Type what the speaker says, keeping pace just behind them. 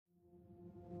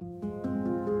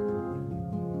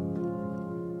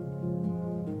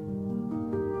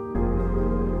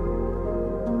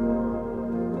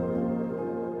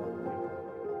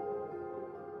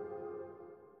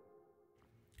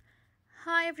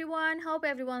Hi everyone, hope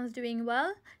everyone's doing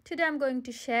well. Today I'm going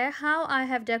to share how I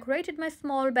have decorated my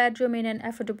small bedroom in an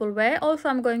affordable way. Also,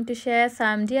 I'm going to share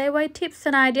some DIY tips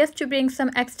and ideas to bring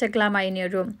some extra glamour in your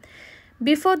room.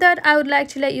 Before that, I would like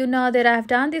to let you know that I have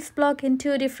done this vlog in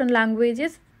two different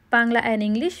languages, Bangla and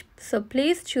English. So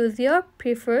please choose your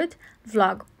preferred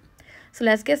vlog. So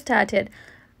let's get started.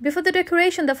 Before the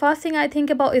decoration, the first thing I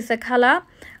think about is the color.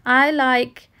 I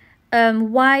like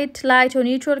white, light or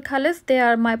neutral colors. They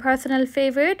are my personal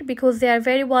favorite because they are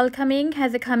very welcoming,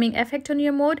 has a calming effect on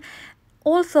your mood.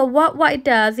 Also, what white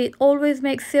does, it always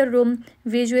makes your room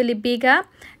visually bigger.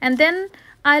 And then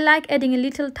I like adding a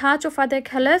little touch of other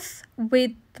colors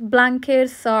with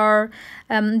blankets or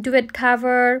duvet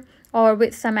cover or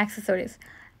with some accessories.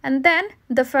 And then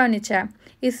the furniture.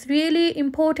 It's really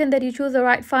important that you choose the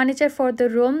right furniture for the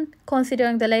room,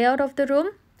 considering the layout of the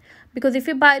room, because if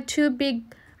you buy too big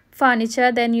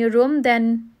furniture than your room,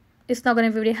 then it's not going to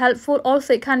be very helpful.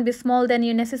 Also, it can be small than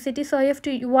your necessity, so you have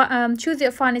to choose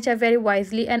your furniture very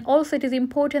wisely. And also, it is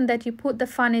important that you put the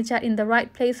furniture in the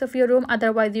right place of your room,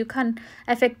 otherwise you can't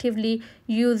effectively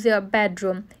use your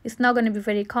bedroom. It's not going to be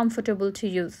very comfortable to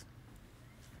use.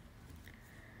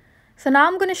 So now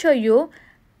I'm going to show you.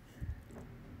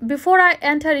 Before I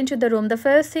enter into the room, the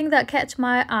first thing that catch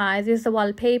my eyes is the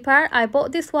wallpaper. I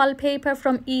bought this wallpaper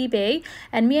from eBay,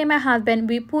 and me and my husband,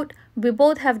 we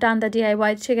both have done the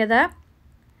DIY together.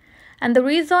 And the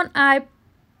reason I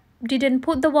didn't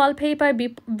put the wallpaper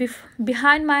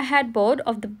behind my headboard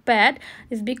of the bed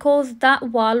is because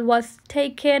that wall was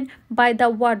taken by the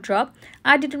wardrobe.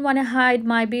 I didn't want to hide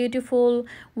my beautiful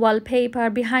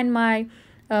wallpaper behind my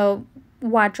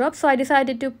wardrobe, so I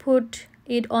decided to put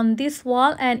it on this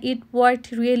wall, and it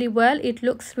worked really well. It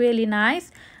looks really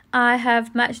nice. I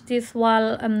have matched this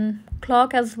wall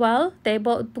clock as well. They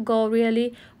both go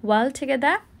really well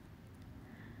together.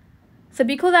 So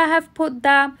because I have put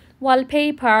the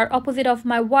wallpaper opposite of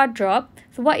my wardrobe,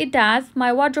 so what it does,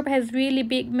 my wardrobe has really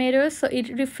big mirrors, so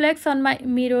it reflects on my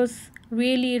mirrors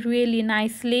really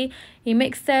nicely. It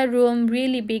makes the room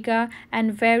really bigger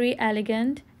and very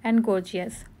elegant and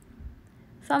gorgeous.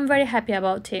 So I'm very happy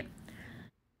about it.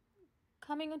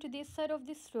 Coming onto this side of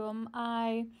this room,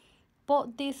 I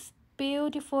bought this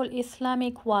beautiful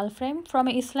Islamic wall frame from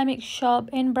an Islamic shop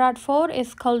in Bradford.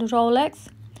 It's called Rolex.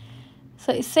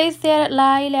 So it says there,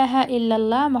 La ilaha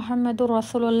illallah Muhammadur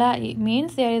Rasulullah. It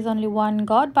means there is only one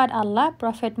God but Allah.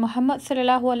 Prophet Muhammad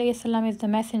sallallahu alaihi wasallam is the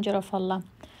messenger of Allah.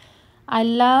 I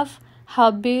love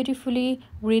how beautifully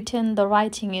written the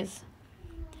writing is.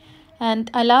 And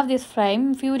I love this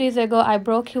frame. A few days ago, I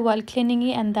broke it while cleaning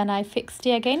it, and then I fixed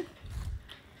it again.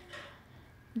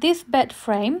 This bed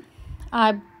frame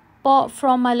I bought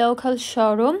from my local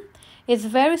showroom. It's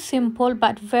very simple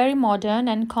but very modern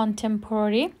and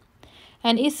contemporary,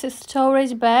 and it's a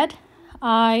storage bed.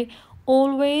 I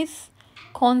always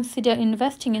consider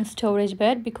investing in storage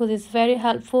bed because it's very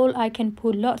helpful. I can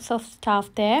put lots of stuff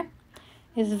there.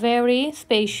 It's very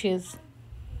spacious.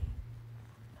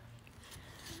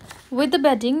 With the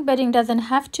bedding doesn't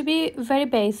have to be very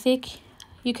basic.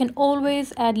 You can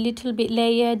always add little bit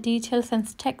layer, details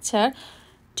and texture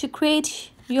to create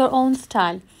your own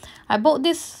style. I bought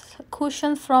this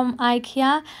cushion from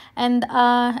IKEA,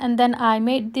 and then I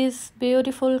made this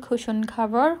beautiful cushion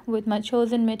cover with my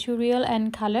chosen material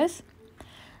and colors.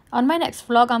 On my next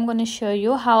vlog, I'm going to show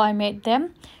you how I made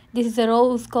them. This is a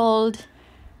rose gold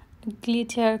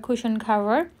glitter cushion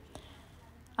cover.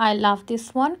 I love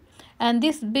this one. And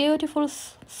this beautiful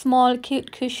small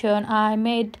cute cushion I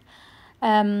made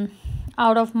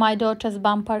out of my daughter's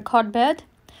bumper cot bed.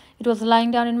 It was lying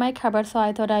down in my cupboard, so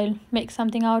I thought I'll make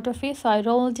something out of it. So I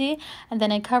rolled it, and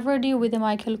then I covered it with a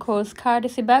Michael Kors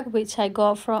courtesy bag, which I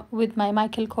got from with my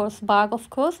Michael Kors bag,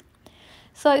 of course.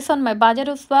 So it's on my budget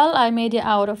as well. I made it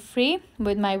out of free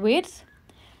with my weights.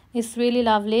 It's really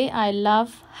lovely. I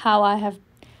love how I have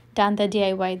done the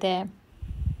DIY there.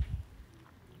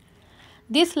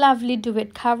 This lovely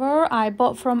duvet cover I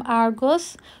bought from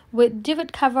Argos. With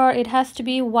duvet cover, it has to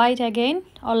be white again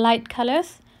or light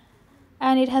colors,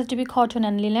 and it has to be cotton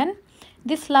and linen.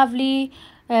 This lovely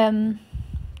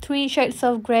 3 shades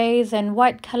of grays and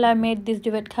white color made this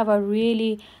duvet cover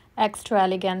really extra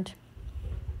elegant.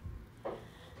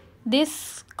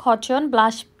 This cotton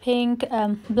blush pink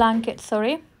blanket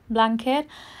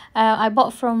I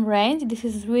bought from Range. This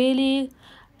is really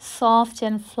soft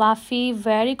and fluffy,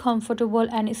 very comfortable,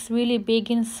 and it's really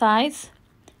big in size.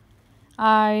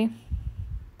 I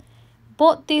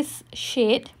bought this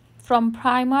shade from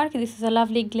Primark. This is a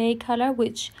lovely gray color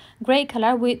which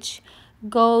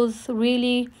goes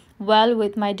really well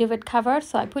with my duvet cover,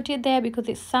 so I put it there because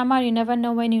it's summer. You never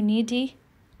know when you need it.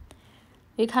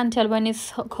 You can't tell when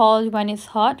it's cold, when it's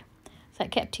hot. So I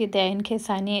kept it there in case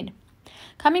I need.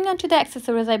 Coming on to the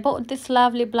accessories, I bought this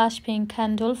lovely blush pink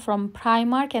candle from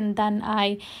Primark, and then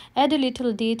I add a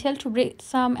little detail to bring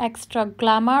some extra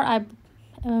glamour. I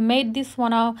made this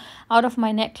one out of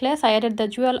my necklace. I added the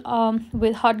jewel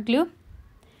with hot glue,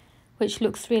 which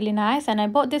looks really nice. And I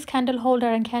bought this candle holder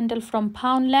and candle from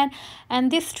Poundland,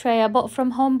 and this tray I bought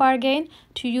from Home Bargain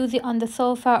to use it on the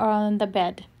sofa or on the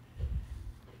bed.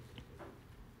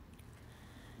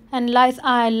 And lights,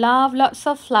 I love lots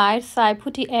of lights, so I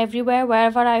put it everywhere,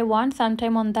 wherever I want,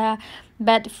 sometime on the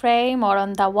bed frame or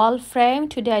on the wall frame.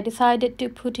 Today I decided to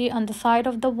put it on the side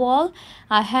of the wall.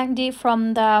 I hanged it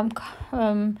from the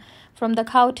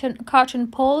curtain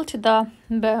pole to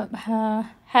the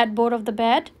headboard of the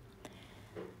bed.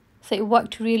 So it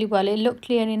worked really well. It looked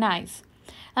really nice.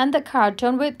 And the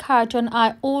curtain, with curtain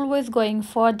I always going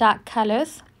for dark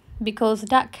colors, because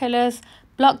dark colors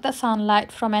block the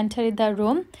sunlight from entering the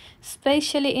room,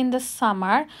 especially in the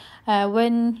summer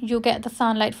when you get the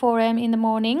sunlight 4 a.m. in the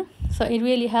morning. So it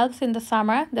really helps in the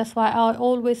summer. That's why I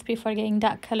always prefer getting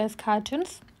dark colors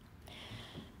curtains.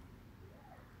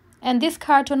 And this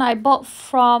curtain I bought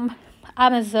from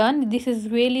Amazon. This is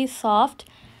really soft.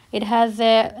 It has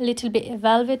a little bit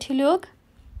velvety look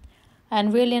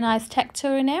and really nice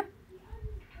texture in it.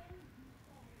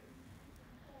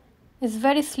 It's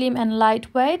very slim and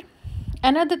lightweight.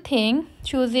 Another thing,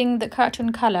 choosing the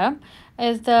curtain color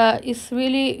is it's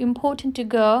really important to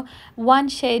go one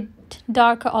shade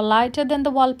darker or lighter than the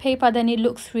wallpaper, then it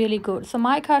looks really good. So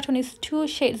my curtain is 2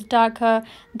 shades darker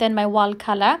than my wall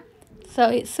color, so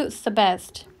it suits the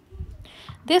best.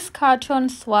 This curtain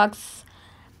works.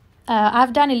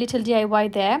 I've done a little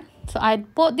DIY there. So I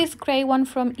bought this gray one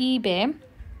from eBay.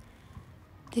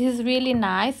 This is really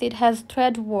nice. It has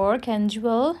thread work and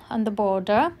jewel on the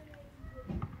border.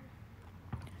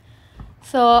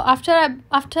 So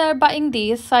after buying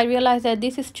this, I realized that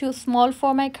this is too small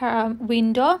for my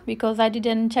window, because I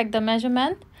didn't check the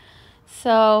measurement.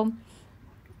 So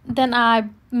then I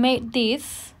made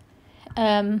this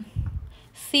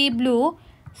sea blue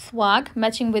swag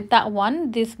matching with that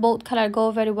one. This both color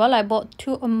go very well. I bought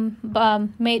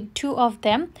made 2 of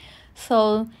them,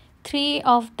 so 3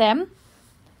 of them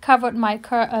covered my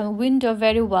window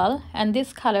very well, and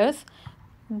these colors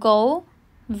go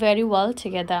very well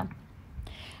together.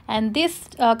 And this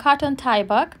carton tie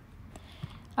back,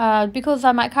 because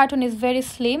my carton is very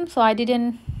slim, so I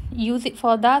didn't use it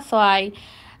for that, so I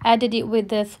added it with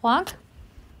the swag.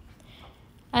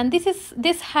 And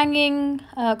this hanging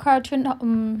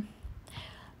curtain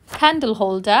candle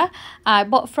holder I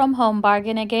bought from Home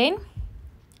Bargain again.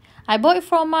 I bought it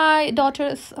for my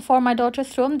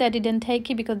daughter's room. They didn't take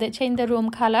it because they changed the room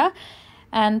color,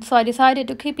 and so I decided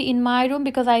to keep it in my room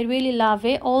because I really love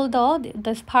it. Although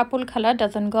this purple color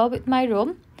doesn't go with my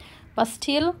room, but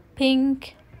still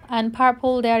pink and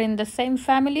purple, they are in the same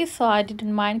family, so I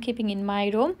didn't mind keeping in my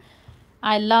room.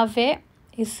 I love it.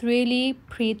 It's really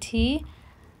pretty,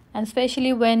 and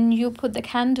especially when you put the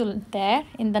candle there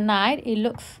in the night, it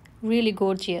looks really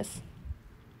gorgeous.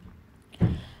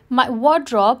 My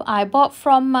wardrobe I bought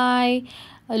from my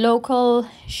local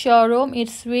showroom.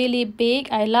 It's really big.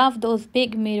 I love those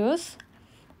big mirrors,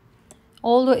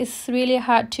 although it's really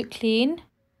hard to clean.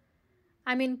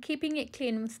 I mean, keeping it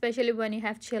clean, especially when you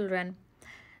have children.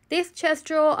 This chest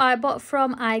drawer I bought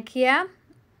from IKEA.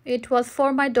 It was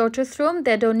for my daughter's room.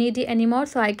 They don't need it anymore,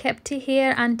 so I kept it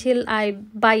here until I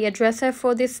buy a dresser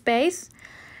for this space.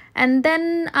 And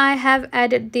then I have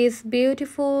added this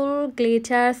beautiful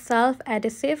glitter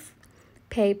self-adhesive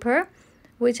paper,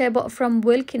 which I bought from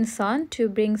Wilkinson to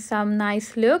bring some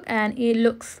nice look, and it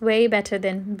looks way better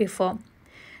than before.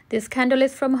 This candle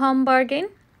is from Home Bargain.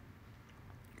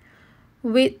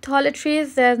 With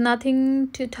toiletries, there's nothing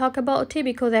to talk about it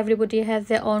because everybody has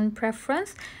their own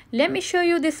preference. Let me show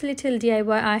you this little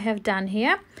DIY I have done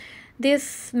here.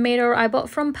 This mirror I bought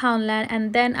from Poundland,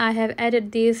 and then I have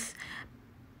added this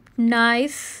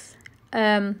nice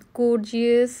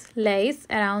gorgeous lace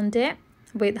around it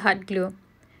with hot glue.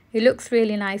 It looks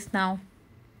really nice now.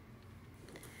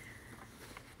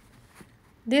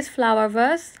 This flower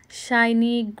vase,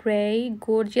 shiny gray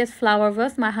gorgeous flower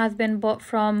vase, my husband bought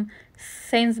from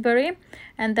Sainsbury.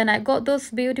 And then I got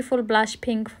those beautiful blush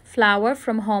pink flower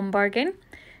from Home Bargain.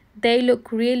 They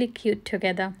look really cute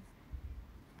together.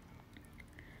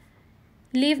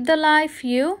 Live the life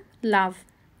you love.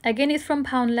 Again, it's from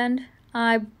Poundland.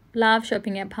 I love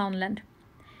shopping at Poundland.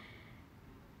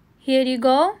 Here you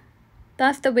go.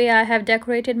 That's the way I have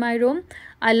decorated my room.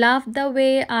 I love the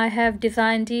way I have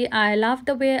designed it. I love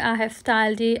the way I have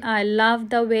styled it. I love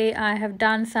the way I have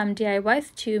done some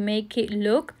DIYs to make it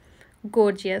look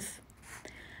gorgeous.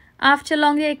 After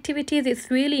longer activities,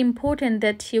 it's really important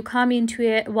that you come into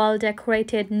a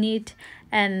well-decorated, neat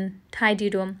and tidy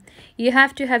room. You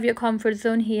have to have your comfort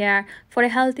zone here for a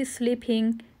healthy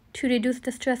sleeping to reduce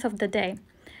the stress of the day.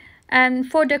 And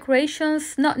for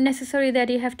decorations, not necessary that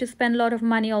you have to spend a lot of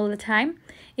money all the time.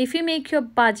 If you make your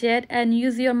budget and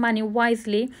use your money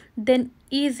wisely, then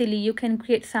easily you can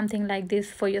create something like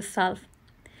this for yourself.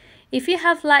 If you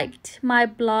have liked my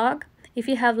blog, if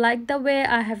you have liked the way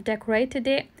I have decorated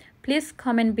it, please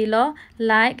comment below,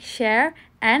 like, share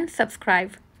and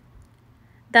subscribe.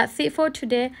 That's it for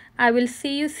today. I will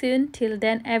see you soon. Till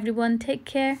then, everyone take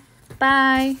care.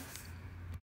 Bye.